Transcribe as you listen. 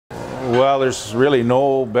Well, there's really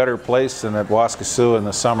no better place than at Waskesiu in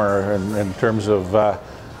the summer in terms of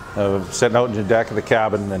sitting out in the deck of the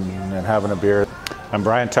cabin and having a beer. I'm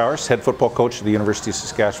Brian Towriss, head football coach at the University of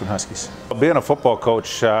Saskatchewan Huskies. Being a football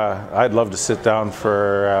coach, I'd love to sit down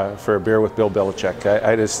for a beer with Bill Belichick.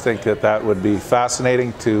 I just think that would be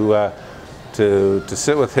fascinating to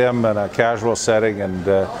sit with him in a casual setting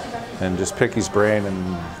and just pick his brain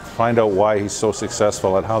and find out why he's so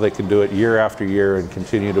successful and how they can do it year after year and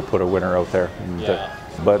continue to put a winner out there.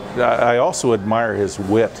 But I also admire his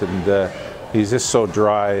wit, and he's just so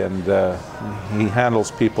dry, and he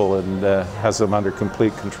handles people and has them under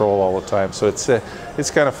complete control all the time. So it's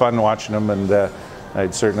kind of fun watching him, and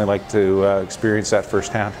I'd certainly like to experience that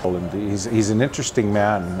firsthand. And he's an interesting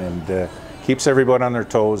man, and keeps everyone on their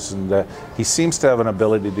toes, and he seems to have an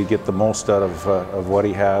ability to get the most out of what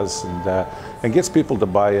he has, and gets people to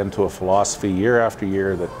buy into a philosophy year after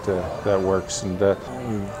year that works. And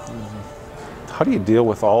how do you deal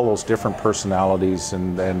with all those different personalities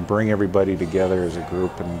and bring everybody together as a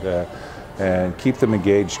group and keep them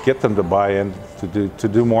engaged, get them to buy in, to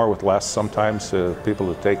do more with less sometimes,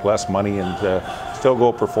 people to take less money and still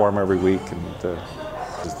go perform every week and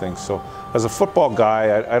things. So as a football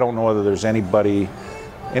guy, I don't know whether there's anybody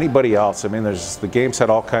else. I mean, the game's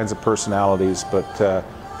had all kinds of personalities, but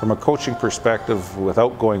from a coaching perspective,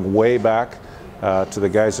 without going way back to the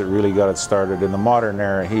guys that really got it started in the modern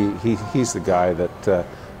era, he's the guy that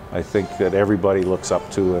I think that everybody looks up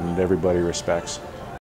to and everybody respects.